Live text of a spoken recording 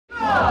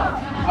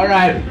All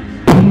right.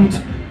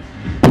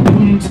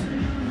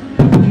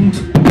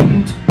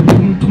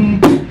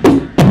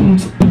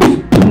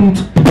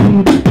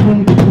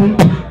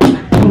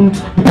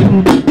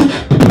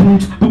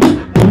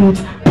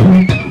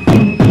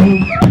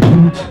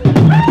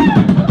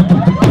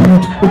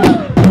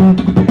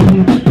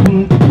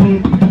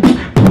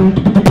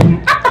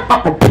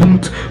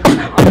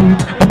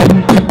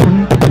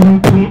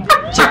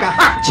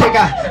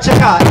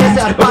 Checa,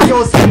 ese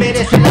arpaio se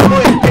merece la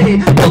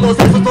muerte. Todos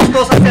esos dos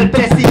cosas el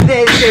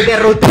presidente.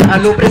 Derrotar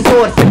al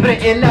opresor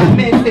siempre en la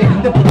mente,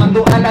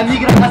 deportando a la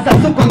migra hasta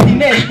su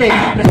continente.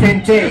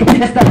 Presente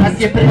estará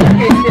siempre la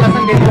gente, la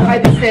sangre roja y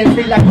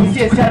decente y la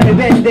conciencia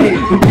rebelde.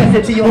 Que ese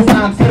tío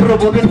Sam se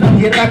robó nuestra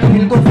tierra con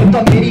el concepto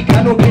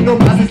americano que no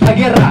más es la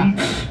guerra.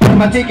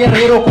 Mate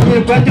guerrero con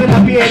el cuento en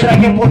la piedra,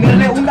 que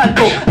ponerle un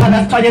alto a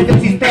las fallas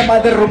del sistema,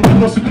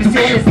 derrumbando sus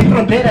prisiones y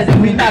fronteras y al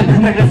final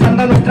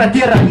regresando a nuestra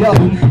tierra.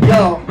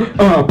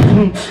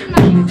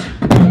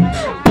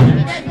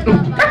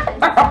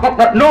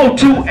 No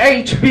to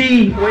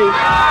HB.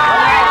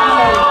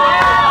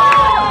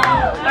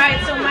 Alright,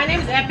 so my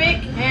name's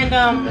Epic, and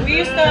we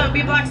used to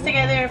beatbox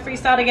together and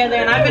freestyle together,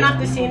 and I've been off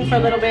the scene for a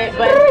little bit,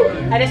 but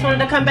I just wanted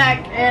to come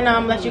back and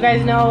let you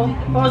guys know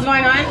what was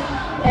going on.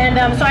 And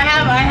so I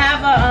have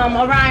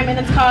a rhyme, and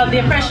it's called the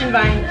oppression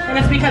vine, and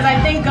it's because I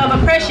think of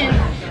oppression,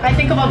 I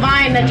think of a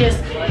vine that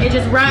just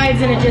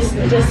rides and it just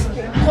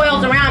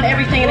coils around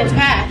everything in its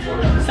path.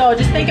 So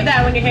just think of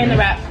that when you're hearing the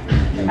rap.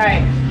 All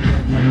right.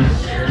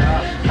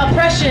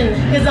 Oppression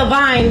is a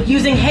vine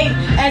using hate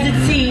as its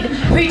seed,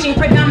 preaching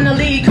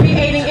predominantly,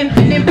 creating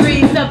infinite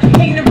breeds of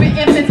ignorant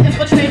infants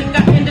infiltrating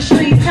our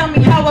industries. Tell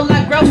me how will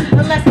I grow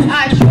unless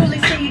I truly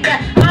see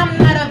that I'm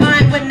not a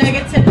vine with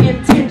negative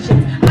intentions.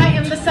 I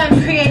am the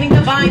sun creating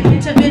divine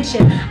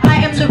intervention.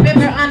 I am the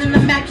river on an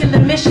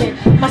immaculate mission.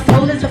 My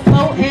soul is a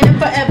flow and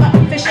forever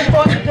I'm fishing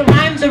for the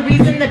rhyme, the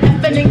reason, the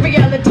deafening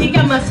reality.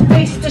 I must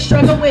face the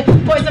struggle with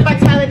poison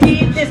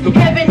vitality. This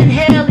heaven and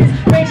hell is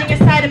raging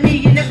inside of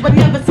me, and it will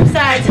never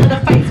subside till the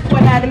fight's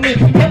poured out of me.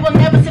 It will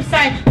never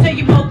subside till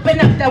you open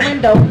up that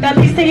window that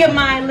leads to your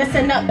mind.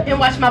 Listen up and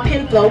watch my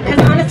pen flow, cause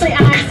honestly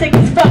I'm sick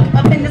as fuck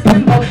up in this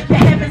limbo. The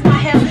heaven's my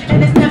hell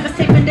and it's never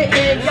safe in the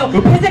air. Yo,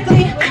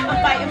 physically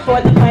I'm fighting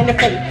for the finer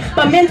fate,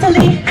 but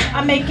mentally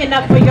I'm making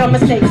up for your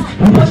mistakes.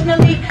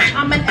 Emotionally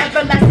I'm an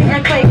everlasting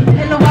earthquake,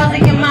 and the walls of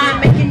your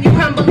mind making you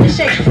crumble and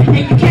shake.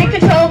 And you can't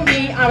control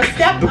me, I'm a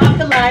step off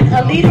the line,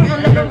 a leader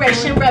in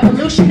liberation,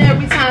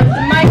 revolutionary times.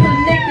 The mic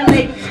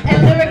manipulate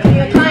and lyrically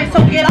inclined,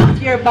 so get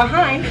off your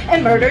behind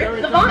and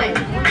murder the vine.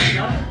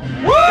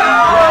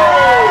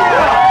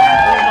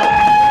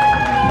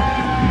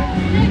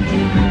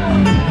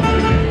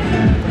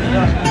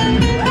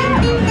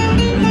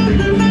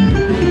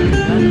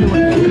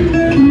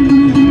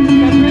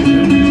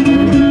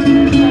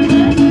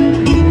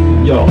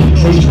 Yo,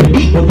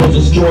 hatred, for those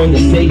destroying the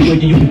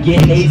sacred, you can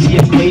get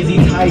atheist, crazy,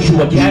 tied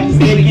to a cactus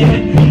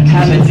idiot.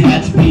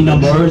 Habitats, be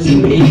numbers,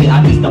 and maybe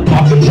I just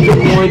apart. Your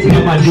points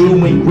in my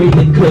doing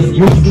greatly, cause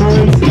you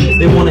sperms,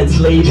 they want to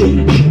enslave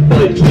it.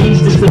 But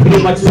dreams disappear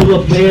like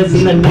solar flares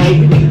in the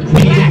night.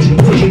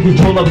 Taking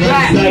control of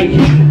that sight.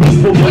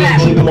 It's for what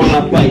I'm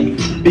wanna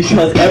fight.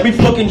 Because every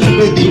fucking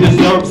human being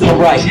deserves a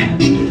right.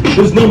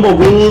 There's no more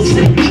rules,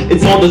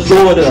 it's all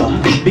disorder.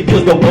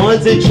 Because the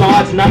ones in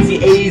charge, Nazi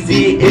AZ,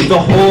 is the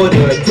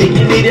hoarder.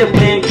 Taking native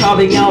land,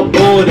 carving out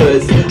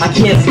borders. I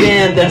can't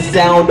stand the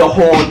sound of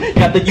horn.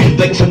 Got the youth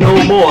begging for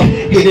no more.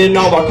 Hitting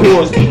all our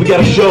cores, we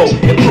gotta show,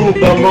 improve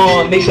the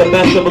lawn. Make the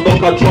best of a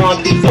local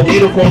drawn. So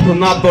uniform will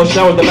not throw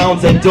showers the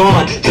mountains at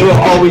dawn. There will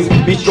always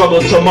be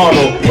struggles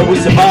tomorrow, but we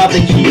survive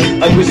the key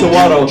like we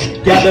Sawato.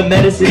 Gather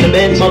medicine and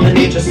mend Mother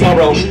Nature's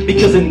sorrow.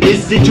 Because in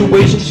this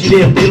situation she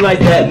didn't realize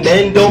that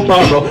men don't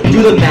borrow.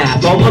 Do the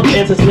math, all our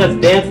ancestors, let's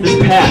dance this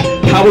path.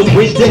 Powers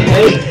with the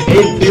head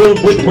and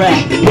filled with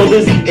wrath.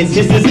 Brothers and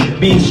sisters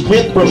being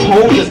stripped from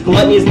homes as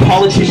gluttonous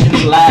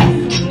politicians laugh.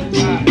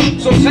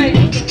 So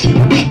sing.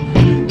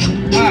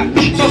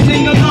 So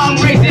sing along,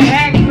 raise your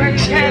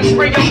hands,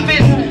 spray your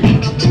fist.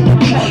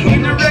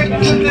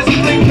 Indirect to this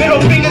fling,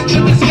 middle fingers to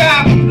the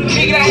sky.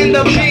 Migra in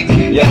the pigs.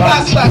 Yeah,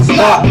 basta,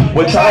 stop.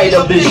 We're tired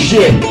of this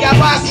shit. Yeah,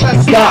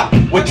 basta, stop.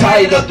 We're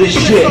tired of this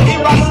shit. So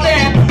here I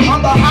stand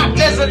on the hot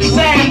desert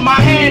sand. My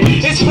hand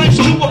is clenched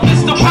to a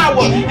fist of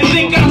power. You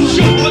think I'm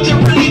shit, but they're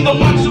really the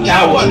ones who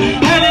cower.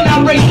 Handing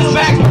out racist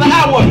facts for the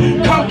hour.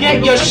 Come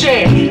get your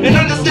share. And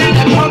understand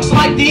that punks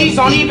like these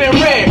aren't even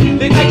rare.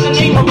 They take the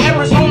name of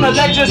Arizona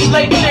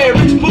legislature.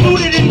 It's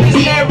polluted in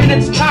this air and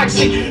it's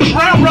toxic.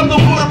 Brown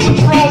rubber water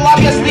patrol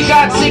obviously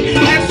got sick.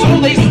 And so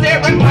they stare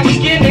at my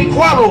skin and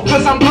quarrel.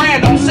 Cause I'm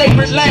grand on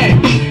sacred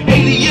land.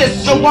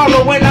 Alias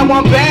Saguaro when I'm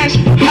on band.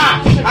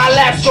 Ha! I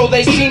laugh so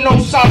they see no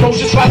sorrow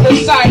just by the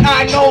sight.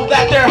 I know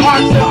that their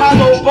hearts are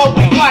hollow, but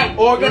we fight,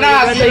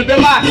 organize, save their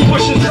life.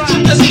 Pushing to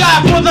the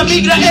sky for the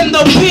migra and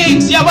the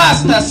pigs. Ya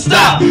basta,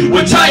 stop.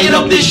 We're tired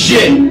of this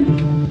shit.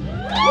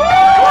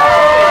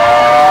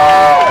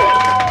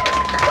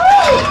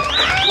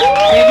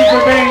 Thank you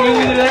for bearing with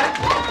me today.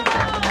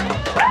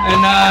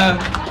 And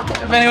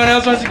if anyone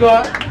else wants to go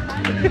out.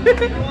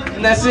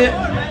 And that's it.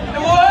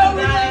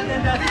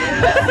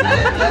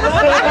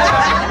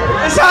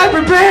 It's how I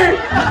prepared.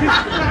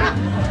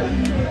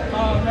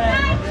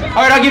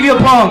 Alright, I'll give you a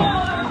poem.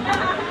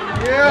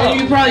 Yeah.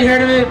 You probably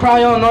heard of it,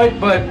 probably don't know it,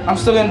 but I'm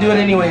still gonna do it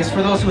anyways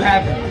for those who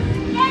haven't.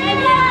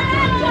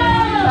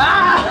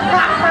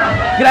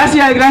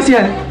 Gracias,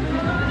 gracias.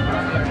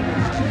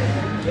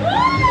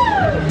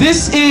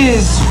 This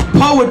is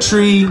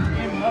poetry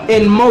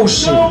in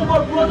motion.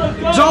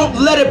 Don't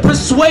let it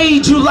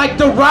persuade you like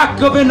the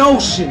rock of an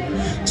ocean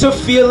to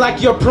feel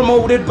like you're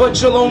promoted, but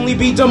you'll only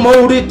be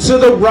demoted to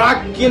the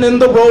rocking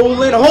and the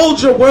rolling.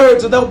 Hold your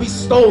words or they'll be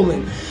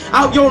stolen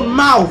out your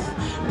mouth,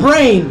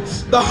 brain.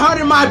 The heart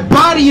in my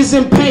body is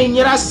in pain,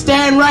 yet I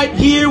stand right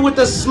here with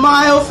a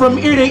smile from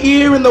ear to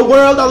ear. In the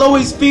world I'll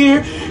always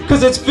fear,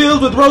 cause it's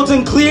filled with roads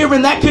and clear,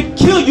 and that could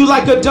kill you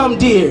like a dumb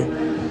deer.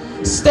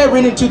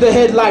 Staring into the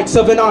headlights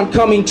of an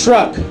oncoming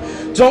truck.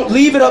 Don't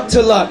leave it up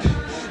to luck.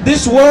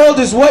 This world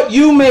is what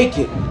you make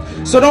it,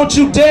 so don't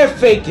you dare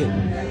fake it.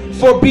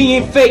 For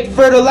being fake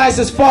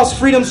fertilizes false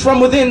freedoms from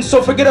within.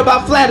 So forget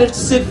about flattered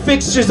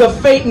fixtures of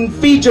fate and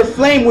feed your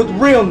flame with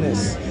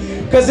realness,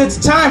 cause it's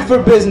time for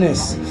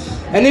business.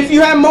 And if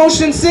you have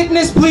motion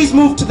sickness, please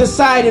move to the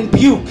side and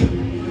puke,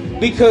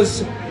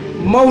 because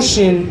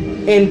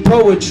motion in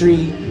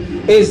poetry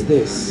is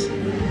this.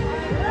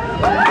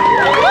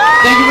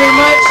 Thank you very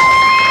much.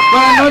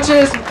 Buenas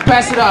noches.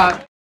 Pass it on.